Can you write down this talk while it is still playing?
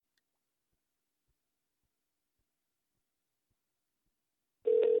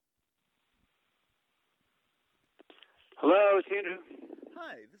Hello, it's Andrew.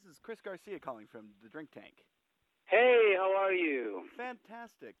 Hi, this is Chris Garcia calling from the Drink Tank. Hey, how are you?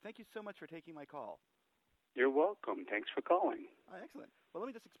 Fantastic. Thank you so much for taking my call. You're welcome. Thanks for calling. Excellent. Well, let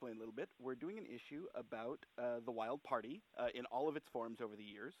me just explain a little bit. We're doing an issue about the Wild Party in all of its forms over the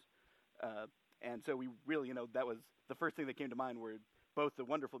years. And so we really, that was the first thing that came to mind were both the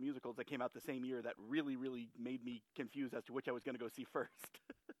wonderful musicals that came out the same year that really, really made me confused as to which I was going to go see first.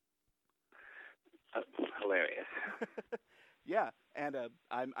 Hilarious. Yeah, and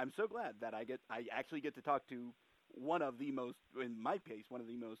I'm so glad that I actually get to talk to one of the most, in my case, one of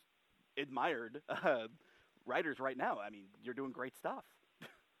the most admired writers right now. I mean, you're doing great stuff.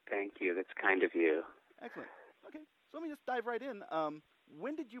 Thank you. That's kind of you. Excellent. Okay, so let me just dive right in.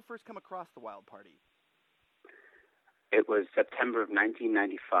 When did you first come across the Wild Party? It was September of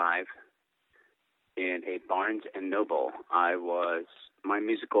 1995 in a Barnes and Noble. My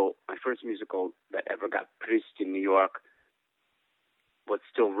first musical that ever got produced in New York was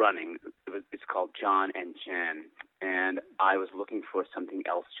still running. It's called John and Jen, and I was looking for something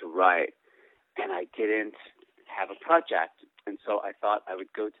else to write, and I didn't have a project, and so I thought I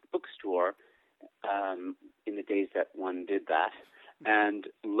would go to the bookstore in the days that one did that and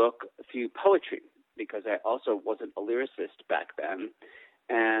look through poetry, because I also wasn't a lyricist back then,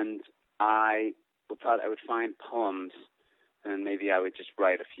 and I thought I would find poems, and maybe I would just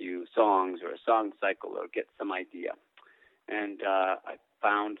write a few songs or a song cycle or get some idea. And I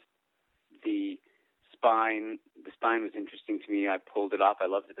found the spine. The spine was interesting to me. I pulled it off. I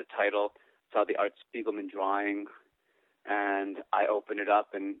loved the title. Saw the Art Spiegelman drawing, and I opened it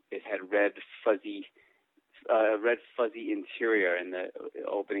up, and it had red fuzzy interior in the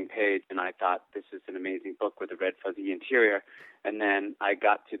opening page, and I thought, this is an amazing book with a red fuzzy interior. And then I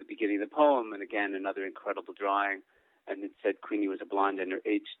got to the beginning of the poem, and again, another incredible drawing, and it said Queenie was a blonde, and her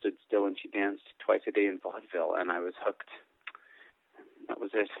age stood still, and she danced twice a day in vaudeville, and I was hooked. That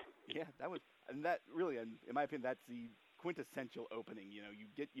was it. Yeah, that really, in my opinion, that's the quintessential opening. You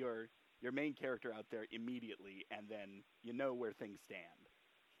get your main character out there immediately, and then you know where things stand.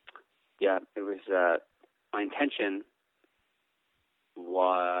 Yeah, it was, my intention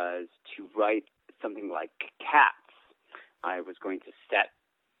was to write something like Cats. I was going to set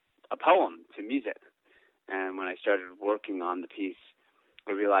a poem to music. And when I started working on the piece,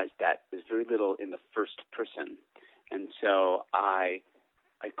 I realized that there's very little in the first person. And so I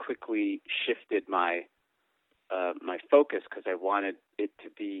quickly shifted my focus, because I wanted it to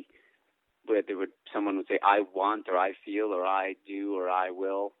be where someone would say, I want, or I feel, or I do, or I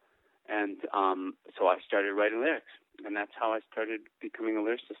will. And so I started writing lyrics, and that's how I started becoming a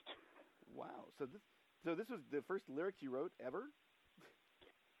lyricist. Wow. So this was the first lyrics you wrote ever?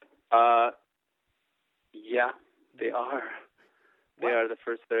 Yeah, they are. They are the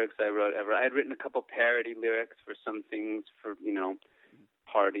first lyrics I wrote ever. I had written a couple parody lyrics for some things, for,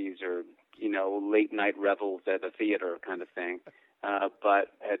 parties or, late night revels at a theater kind of thing, but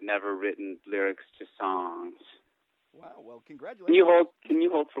had never written lyrics to songs. Wow, well, congratulations. Can you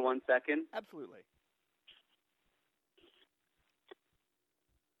hold for 1 second? Absolutely.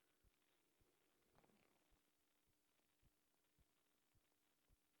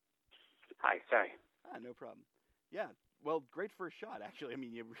 Hi, sorry. No problem. Yeah, well, great first shot, actually. I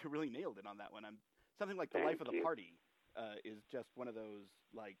mean, you really nailed it on that one. Something like The Life of the Party is just one of those,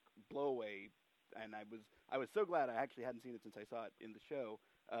 like, blow-away, and I was so glad I actually hadn't seen it since I saw it in the show,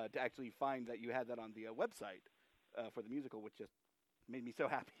 to actually find that you had that on the website for the musical, which just made me so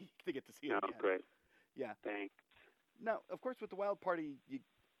happy to get to see it again. Oh, great. Yeah. Thanks. Now, of course, with the Wild Party,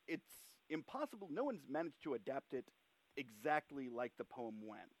 it's impossible. No one's managed to adapt it exactly like the poem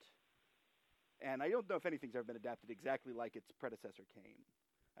went. And I don't know if anything's ever been adapted exactly like its predecessor came.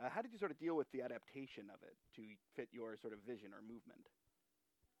 How did you sort of deal with the adaptation of it to fit your sort of vision or movement?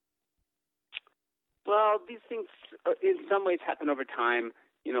 Well, these things, in some ways, happen over time.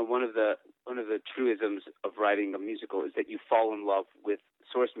 One of the truisms of writing a musical is that you fall in love with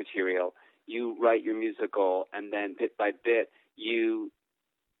source material. You write your musical, and then bit by bit, you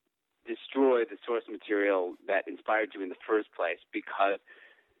destroy the source material that inspired you in the first place, because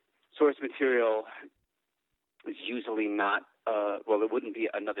source material is usually not, it wouldn't be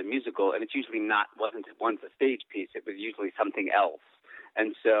another musical, and it's usually wasn't once a stage piece, it was usually something else.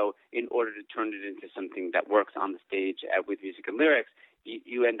 And so in order to turn it into something that works on the stage with music and lyrics,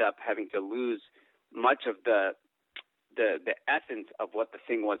 you end up having to lose much of the essence of what the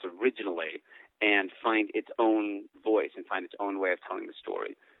thing was originally, and find its own voice and find its own way of telling the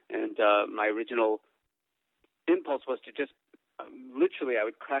story. And my original impulse was to just literally, I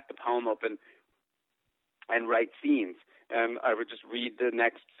would crack the poem open and write scenes. And I would just read the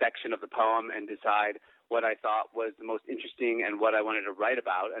next section of the poem and decide what I thought was the most interesting and what I wanted to write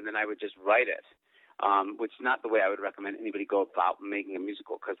about, and then I would just write it. Which is not the way I would recommend anybody go about making a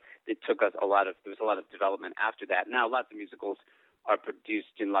musical, because it took us there was a lot of development after that. Now, lots of musicals are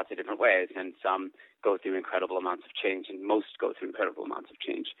produced in lots of different ways, and some go through incredible amounts of change, and most go through incredible amounts of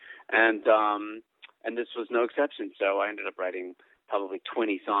change. And this was no exception. So I ended up writing probably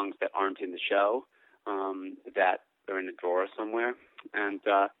 20 songs that aren't in the show, that are in a drawer somewhere.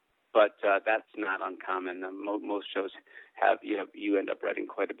 But that's not uncommon. Most shows you end up writing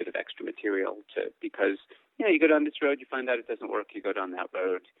quite a bit of extra material because you go down this road, you find out it doesn't work. You go down that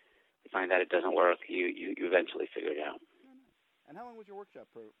road, you find out it doesn't work. You eventually figure it out. And how long was your workshop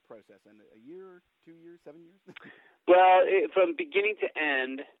process? And a year, 2 years, 7 years? Well, from beginning to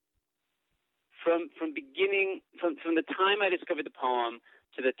end, from the time I discovered the poem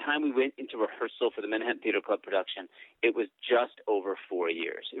to the time we went into rehearsal for the Manhattan Theater Club production, it was just over 4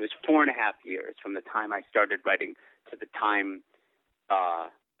 years. It was 4.5 years from the time I started writing to the time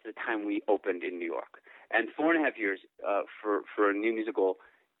we opened in New York. And 4.5 years for a new musical,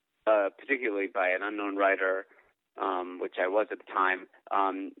 particularly by an unknown writer, which I was at the time,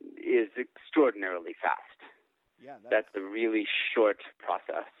 is extraordinarily fast. Yeah, that's a really short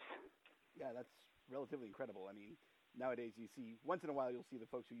process. Yeah, that's relatively incredible. I mean, nowadays you see, once in a while you'll see the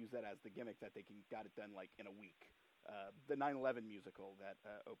folks who use that as the gimmick that they got it done like in a week. The 9/11 musical that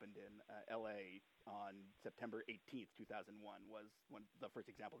opened in L.A. on September 18th, 2001 was the first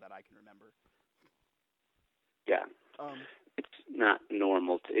example that I can remember. Yeah. It's not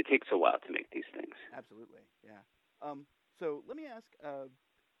normal. It takes a while to make these things. Absolutely, yeah. So let me ask,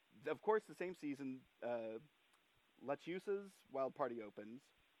 of course, the same season, La Chusa's Wild Party opens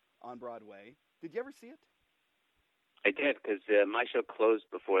on Broadway. Did you ever see it? I did, because my show closed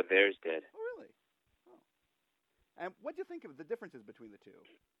before theirs did. Oh, really? Oh. And what do you think of the differences between the two?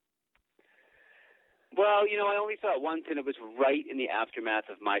 Well, I only saw it once, and it was right in the aftermath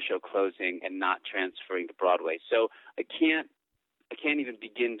of my show closing and not transferring to Broadway. So I can't even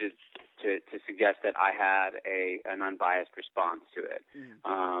begin to suggest that I had an unbiased response to it.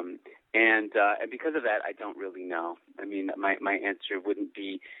 Mm-hmm. And because of that, I don't really know. I mean, my answer wouldn't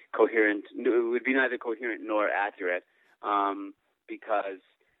be coherent. It would be neither coherent nor accurate, because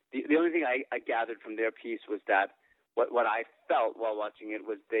the only thing I gathered from their piece was that what I felt while watching it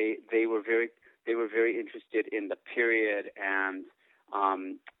was they were very interested in the period and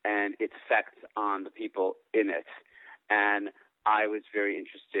its effects on the people in it, and I was very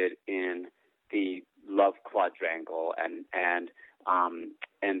interested in the love quadrangle, and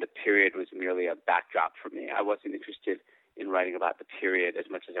the period was merely a backdrop for me. I wasn't interested in writing about the period as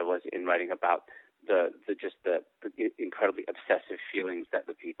much as I was in writing about the incredibly obsessive feelings that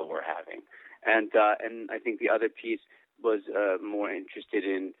the people were having. And I think the other piece was more interested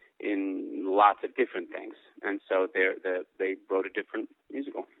in lots of different things, and so they wrote a different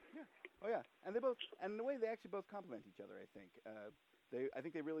musical. Yeah. Oh yeah, and in a way they actually both complement each other. I think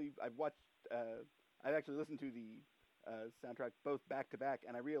I've actually listened to the soundtrack both back to back,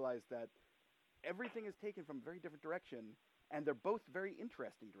 and I realized that everything is taken from a very different direction, and they're both very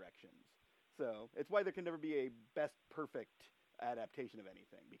interesting directions. So it's why there can never be a best perfect adaptation of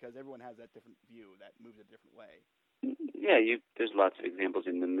anything, because everyone has that different view that moves a different way. Yeah, there's lots of examples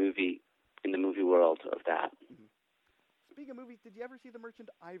in the movie world of that. Mm-hmm. Speaking of movies, did you ever see The Merchant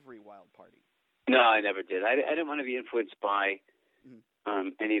Ivory Wild Party? No, I never did. I didn't want to be influenced by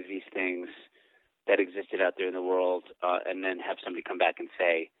any of these things that existed out there in the world, and then have somebody come back and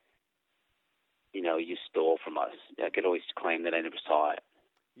say, you stole from us. I could always claim that I never saw it.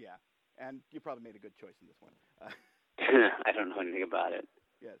 Yeah, and you probably made a good choice in this one. I don't know anything about it.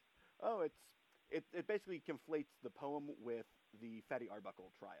 Yes. Oh, it basically conflates the poem with the Fatty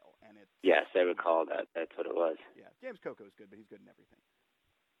Arbuckle trial, and it's... Yes, I recall that. That's what it was. Yeah, James Coco is good, but he's good in everything.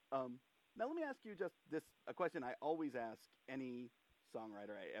 Now let me ask you just a question I always ask any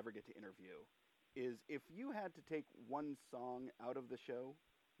songwriter I ever get to interview, is if you had to take one song out of the show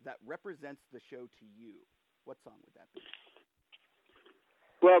that represents the show to you, what song would that be?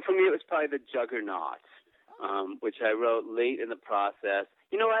 Well, for me, it was probably The Juggernaut, which I wrote late in the process.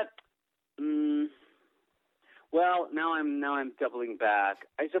 You know what? Well, now I'm doubling back.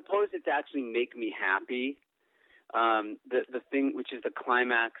 I suppose it's actually Make Me Happy, the thing which is the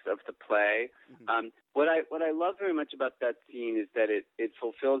climax of the play. Mm-hmm. What I love very much about that scene is that it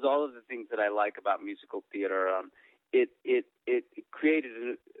fulfills all of the things that I like about musical theater. It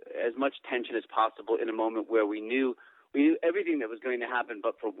created as much tension as possible in a moment where we knew everything that was going to happen,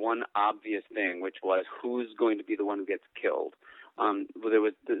 but for one obvious thing, which was who's going to be the one who gets killed.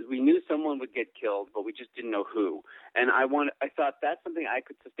 We knew someone would get killed, but we just didn't know who. And I thought that's something I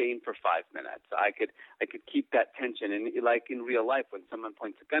could sustain for 5 minutes. I could keep that tension. And like in real life, when someone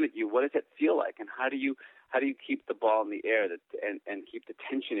points a gun at you, what does it feel like? And how do you keep the ball in the air and keep the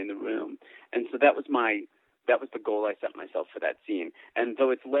tension in the room? And so that was the goal I set myself for that scene. And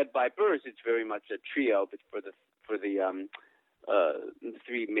though it's led by Burrs, it's very much a trio. But for the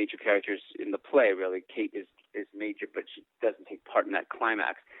three major characters in the play, really, Kate is major, but she doesn't take part in that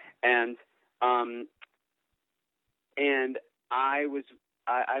climax. And I'm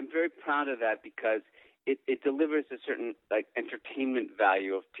very proud of that because it delivers a certain like entertainment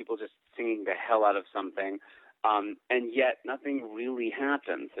value of people just singing the hell out of something. And yet nothing really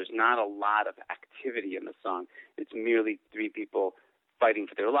happens. There's not a lot of activity in the song. It's merely three people fighting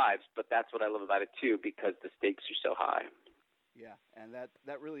for their lives. But that's what I love about it too, because the stakes are so high. Yeah, and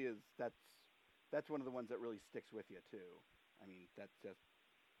that really is that's one of the ones that really sticks with you too. I mean, that's just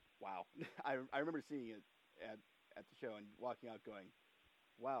wow. I remember seeing it at the show and walking out going,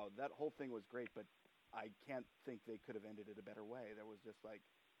 wow, that whole thing was great, but I can't think they could have ended it a better way. There was just like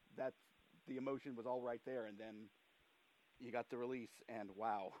the emotion was all right there, and then you got the release, and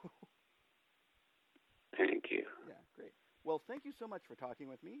wow. Thank you. Yeah, great. Well, thank you so much for talking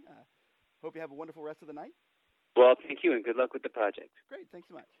with me. Hope you have a wonderful rest of the night. Well, thank you, and good luck with the project. Great. Thanks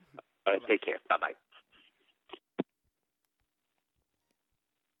so much. All right, take care. Bye-bye.